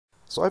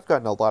So I've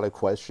gotten a lot of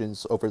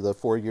questions over the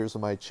 4 years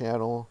of my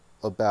channel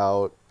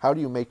about how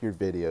do you make your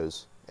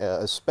videos,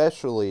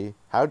 especially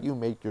how do you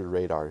make your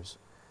radars.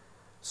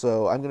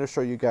 So I'm going to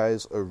show you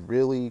guys a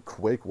really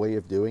quick way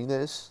of doing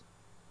this.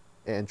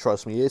 And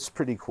trust me, it's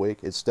pretty quick.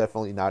 It's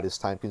definitely not as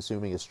time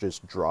consuming as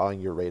just drawing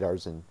your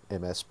radars in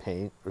MS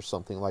Paint or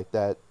something like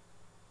that.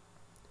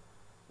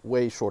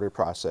 Way shorter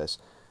process.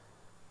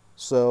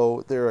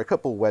 So there are a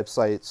couple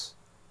websites.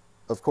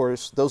 Of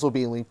course, those will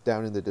be linked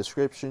down in the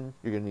description.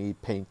 You're going to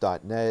need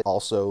paint.net,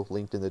 also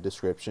linked in the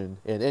description,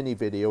 and any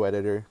video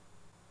editor.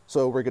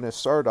 So we're going to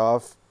start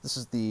off. This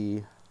is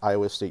the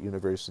Iowa State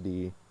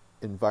University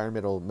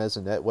Environmental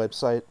Mesonet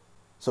website.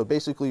 So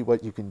basically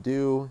what you can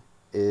do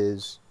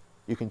is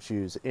you can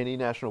choose any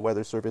National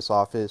Weather Service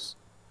office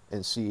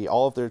and see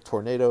all of their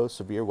tornado,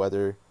 severe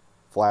weather,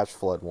 flash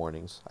flood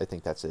warnings. I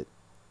think that's it.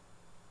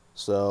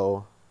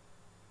 So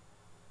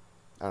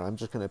I don't know, I'm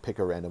just going to pick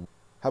a random.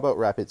 How about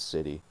Rapid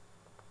City?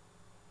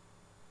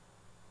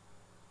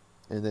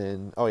 And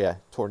then, oh yeah,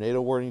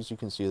 tornado warnings. You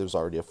can see there's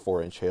already a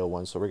 4-inch hail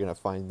one, so we're going to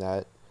find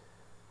that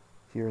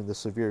here in the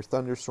severe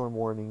thunderstorm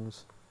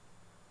warnings.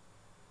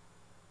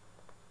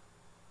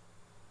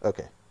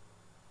 Okay.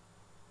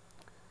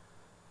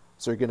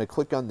 So you're going to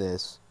click on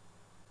this.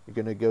 You're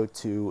going to go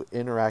to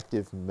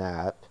interactive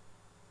map.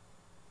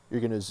 You're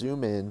going to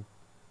zoom in,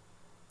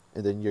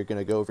 and then you're going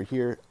to go over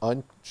here,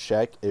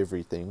 uncheck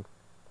everything.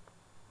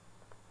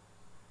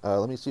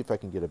 Let me see if I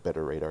can get a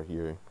better radar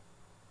here.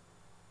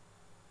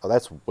 Oh,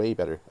 that's way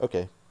better.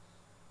 Okay.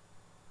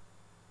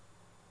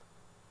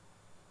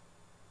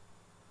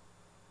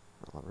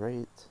 All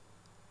right.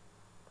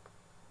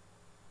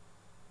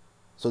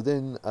 So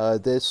then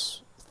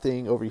this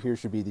thing over here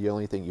should be the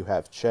only thing you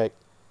have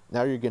checked.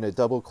 Now you're going to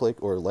double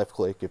click or left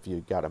click if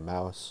you got a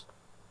mouse.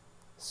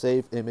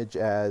 Save image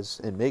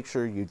as, and make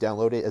sure you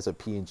download it as a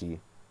PNG.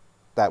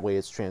 That way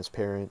it's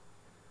transparent.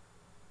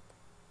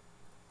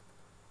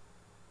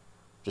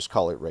 Just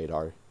call it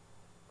radar.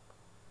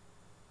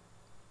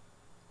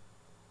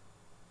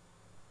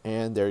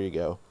 And there you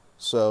go.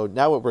 So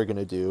now what we're going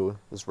to do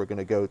is we're going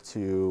to go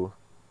to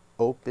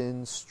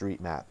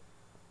OpenStreetMap.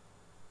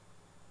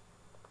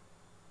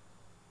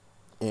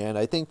 And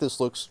I think this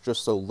looks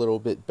just a little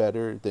bit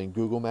better than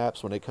Google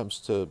Maps when it comes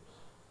to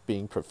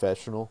being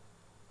professional.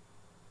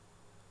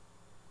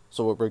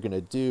 So what we're going to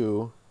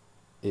do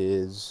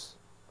is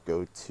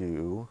go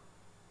to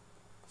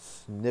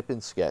Snip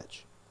and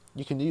Sketch.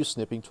 You can use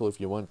Snipping Tool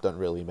if you want, doesn't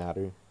really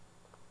matter.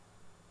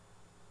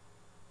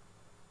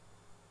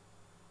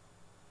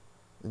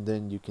 And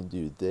then you can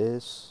do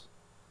this.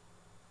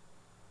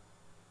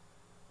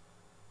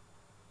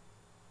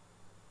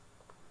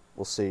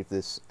 We'll save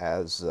this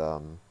as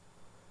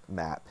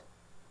map.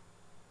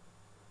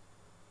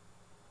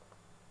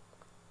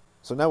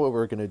 So now what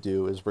we're going to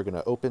do is we're going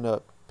to open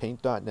up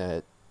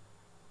paint.net,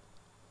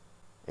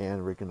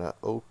 and we're going to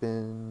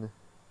open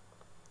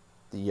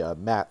the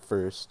map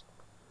first.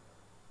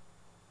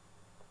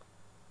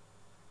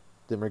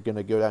 Then we're going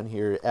to go down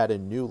here, add a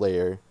new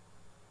layer.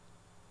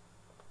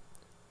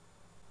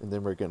 And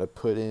then we're going to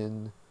put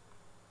in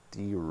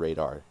the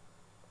radar.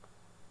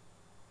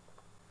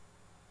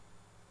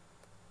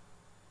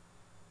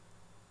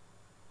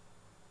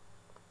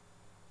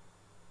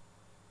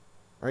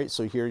 Alright,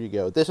 so here you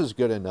go. This is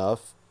good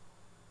enough.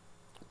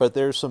 But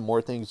there's some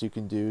more things you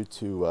can do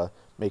to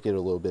make it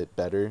a little bit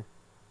better.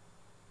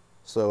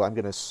 So I'm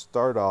going to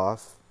start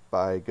off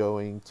by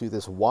going to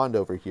this wand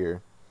over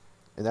here.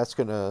 And that's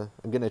I'm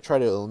going to try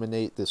to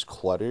eliminate this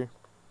clutter.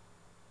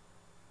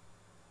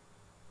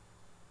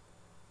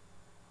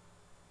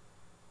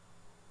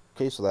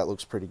 Okay, so that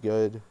looks pretty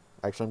good.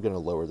 Actually, I'm going to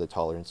lower the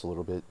tolerance a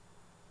little bit.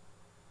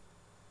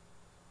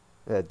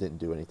 That didn't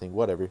do anything.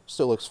 Whatever.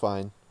 Still looks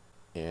fine.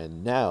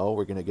 And now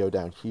we're going to go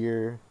down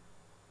here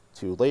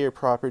to layer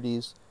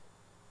properties.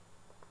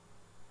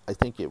 I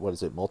think what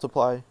is it,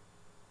 multiply?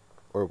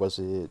 Or was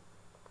it,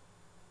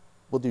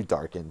 we'll do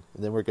darken.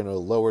 And then we're going to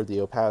lower the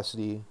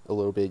opacity a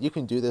little bit. You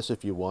can do this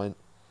if you want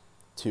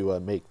to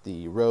make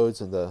the roads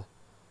and the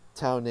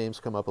town names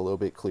come up a little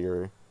bit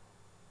clearer.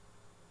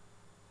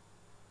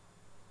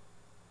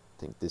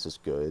 I think this is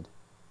good.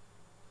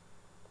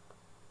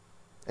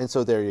 And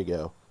so there you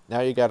go. Now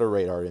you got a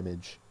radar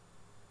image.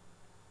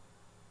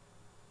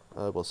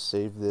 We'll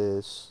save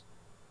this.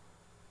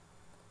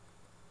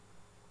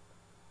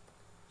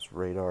 It's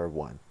radar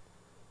 1.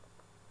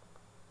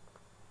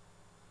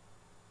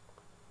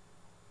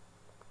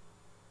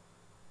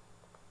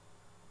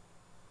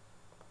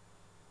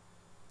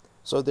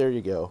 So there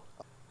you go.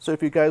 So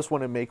if you guys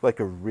want to make like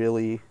a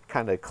really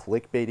kind of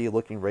clickbaity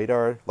looking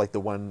radar, like the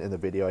one in the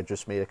video I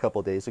just made a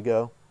couple days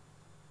ago,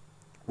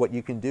 what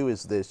you can do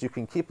is this. You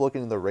can keep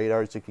looking in the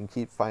radars, you can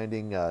keep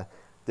finding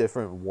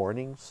different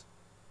warnings.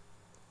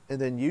 And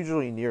then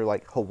usually near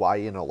like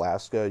Hawaii and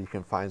Alaska, you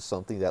can find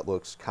something that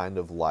looks kind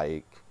of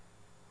like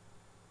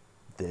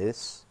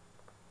this.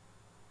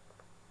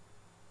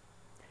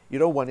 You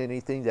don't want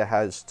anything that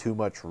has too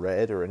much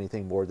red or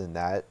anything more than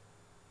that,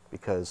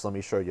 because let me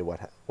show you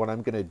what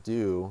I'm going to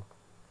do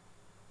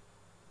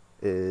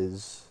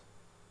is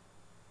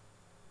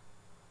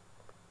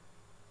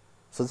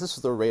So this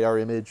is the radar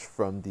image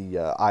from the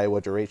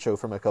Iowa derecho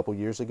from a couple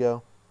years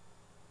ago.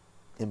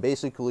 And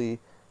basically,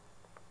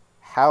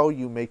 how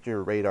you make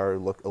your radar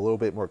look a little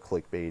bit more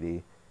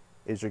clickbaity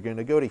is you're going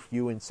to go to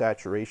hue and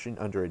saturation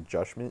under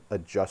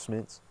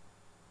adjustments,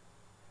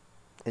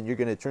 and you're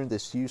going to turn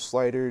this hue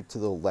slider to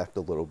the left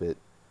a little bit.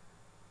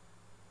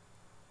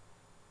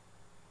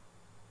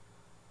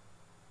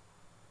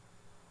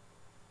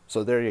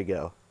 So there you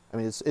go. I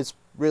mean, it's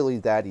really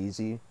that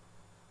easy.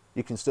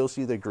 You can still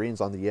see the greens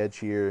on the edge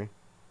here.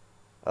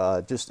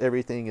 Just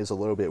everything is a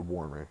little bit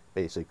warmer,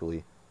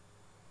 basically.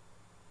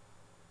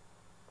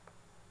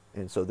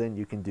 And so then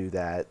you can do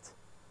that.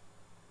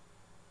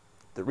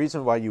 The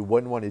reason why you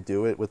wouldn't want to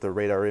do it with a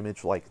radar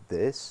image like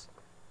this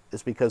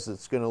is because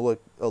it's going to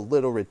look a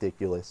little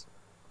ridiculous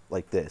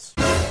like this.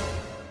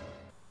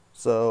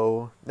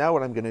 So now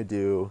what I'm going to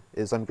do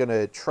is I'm going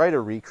to try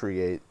to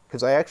recreate,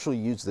 because I actually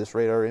used this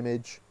radar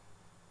image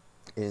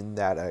in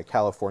that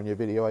California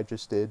video I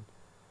just did.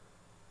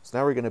 So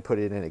now we're going to put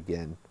it in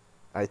again.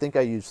 I think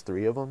I used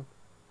 3 of them.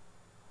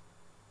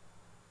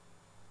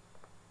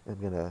 I'm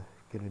going to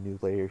get a new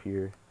layer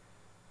here.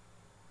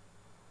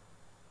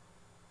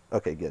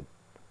 Okay, good.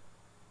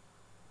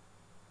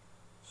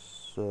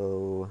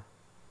 So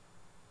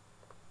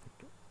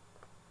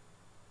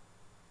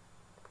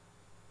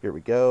here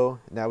we go.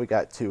 Now we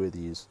got 2 of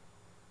these.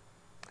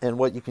 And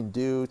what you can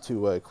do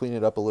to clean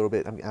it up a little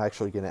bit, I'm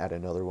actually going to add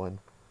another one.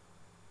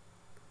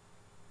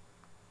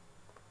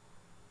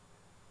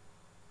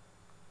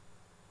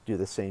 Do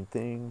the same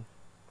thing.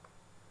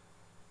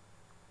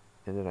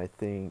 And then I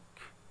think,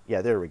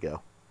 yeah, there we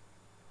go.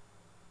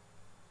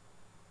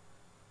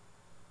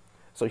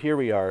 So here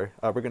we are.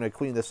 We're going to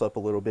clean this up a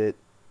little bit.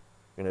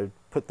 We're going to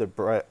put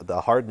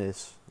the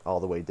hardness all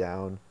the way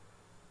down.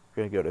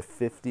 We're going to go to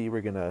 50.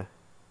 We're going to,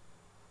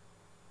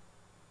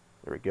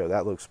 there we go.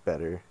 That looks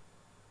better.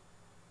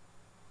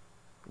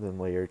 And then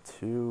layer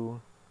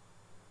 2.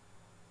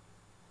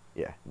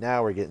 Yeah,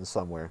 now we're getting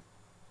somewhere.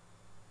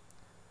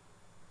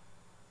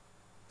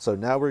 So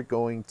now we're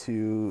going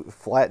to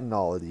flatten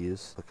all of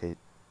these. Okay,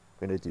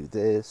 we're going to do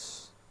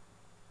this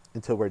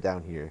until we're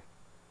down here.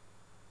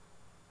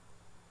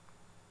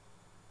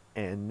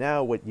 And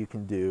now what you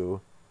can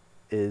do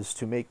is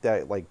to make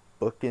that like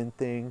bookend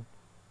thing,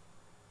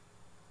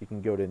 you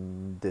can go to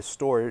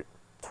distort,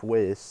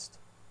 twist.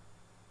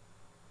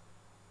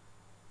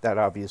 That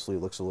obviously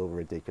looks a little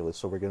ridiculous,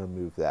 so we're going to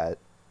move that.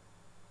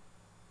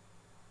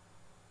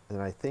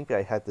 And I think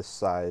I had the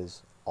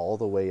size all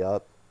the way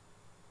up,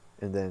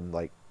 and then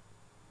like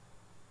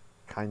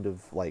kind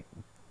of like,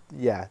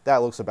 yeah, that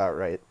looks about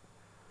right.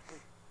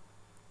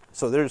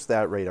 So there's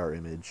that radar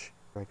image.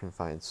 I can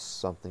find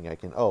something I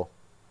can, oh,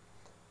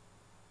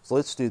 so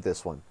let's do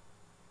this one.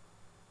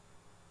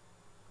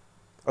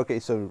 Okay,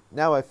 so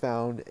now I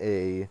found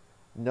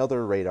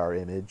another radar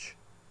image.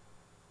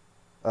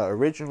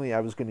 Originally I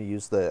was going to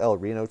use the El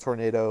Reno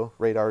tornado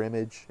radar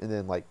image and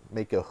then like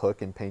make a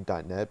hook in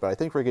paint.net, but I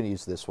think we're going to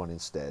use this one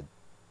instead.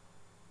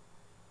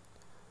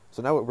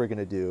 So now what we're going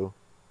to do,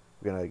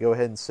 we're going to go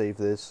ahead and save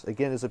this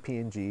again as a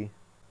PNG.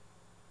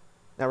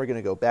 Now we're going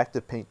to go back to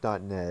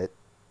paint.net,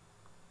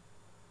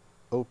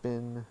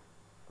 open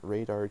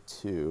radar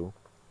 2,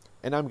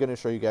 and I'm going to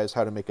show you guys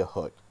how to make a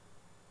hook.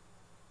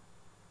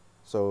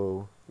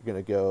 So you're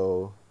going to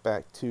go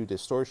back to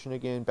distortion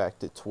again, back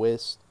to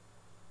twist.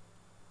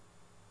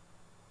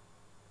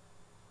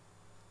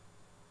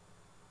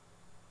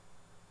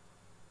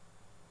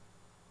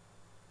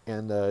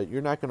 And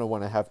you're not going to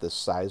want to have the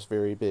size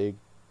very big.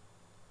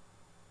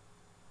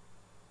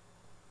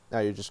 Now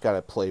you just got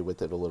to play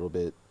with it a little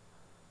bit.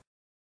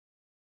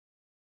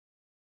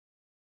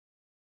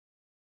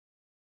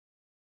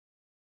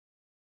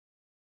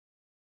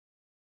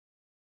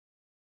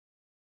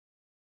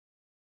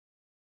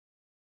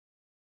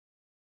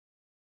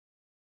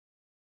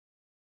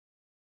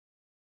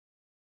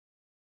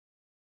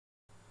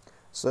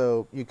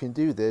 So you can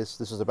do this.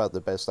 This is about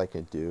the best I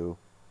can do.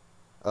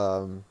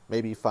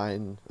 Maybe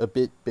find a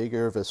bit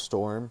bigger of a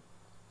storm,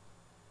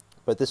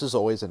 but this is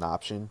always an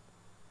option.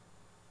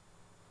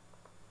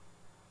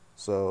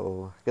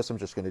 So I guess I'm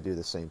just going to do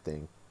the same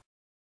thing.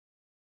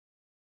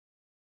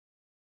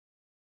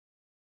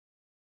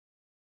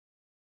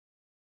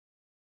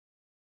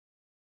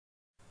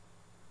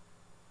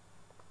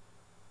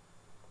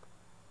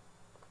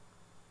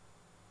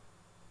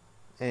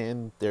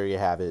 And there you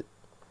have it.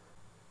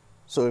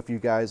 So if you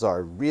guys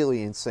are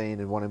really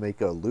insane and want to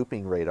make a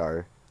looping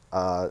radar,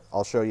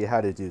 I'll show you how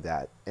to do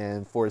that.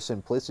 And for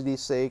simplicity's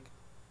sake,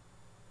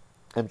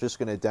 I'm just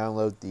going to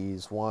download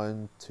these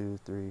 1, 2,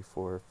 3,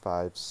 4,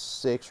 5,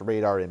 6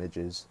 radar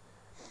images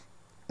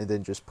and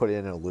then just put it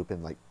in a loop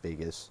in like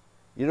Vegas.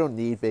 You don't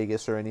need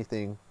Vegas or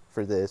anything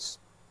for this.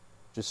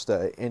 Just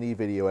any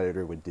video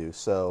editor would do.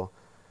 So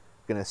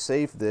I'm going to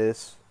save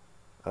this.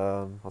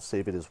 I'll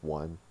save it as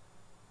 1.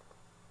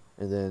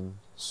 And then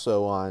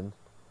so on.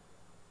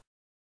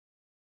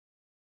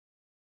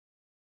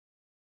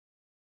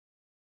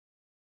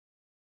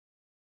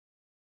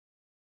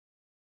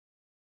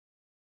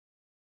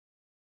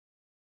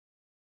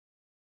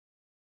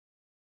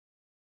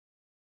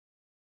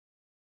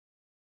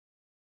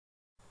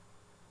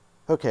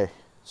 Okay,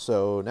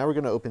 so now we're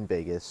going to open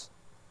Vegas.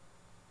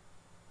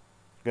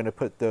 We're going to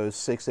put those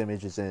 6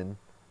 images in.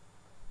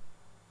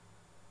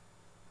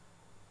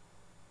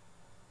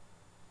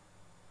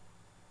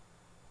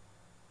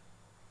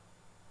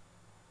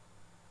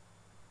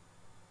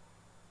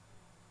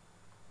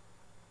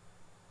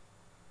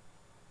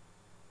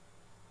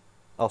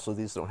 Also,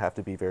 these don't have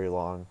to be very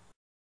long.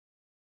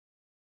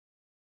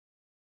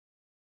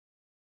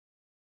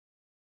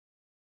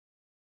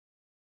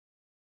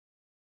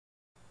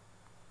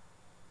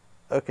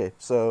 Okay,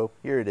 so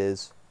here it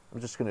is.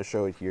 I'm just going to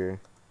show it here.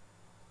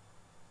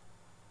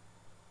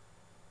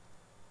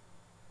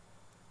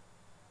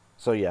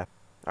 So yeah.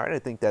 Alright, I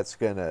think that's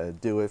going to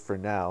do it for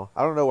now.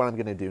 I don't know what I'm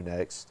going to do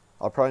next.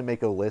 I'll probably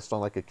make a list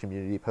on like a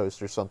community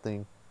post or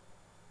something.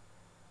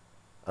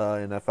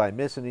 And if I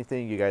miss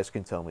anything, you guys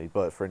can tell me.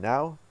 But for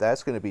now,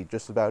 that's going to be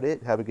just about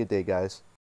it. Have a good day, guys.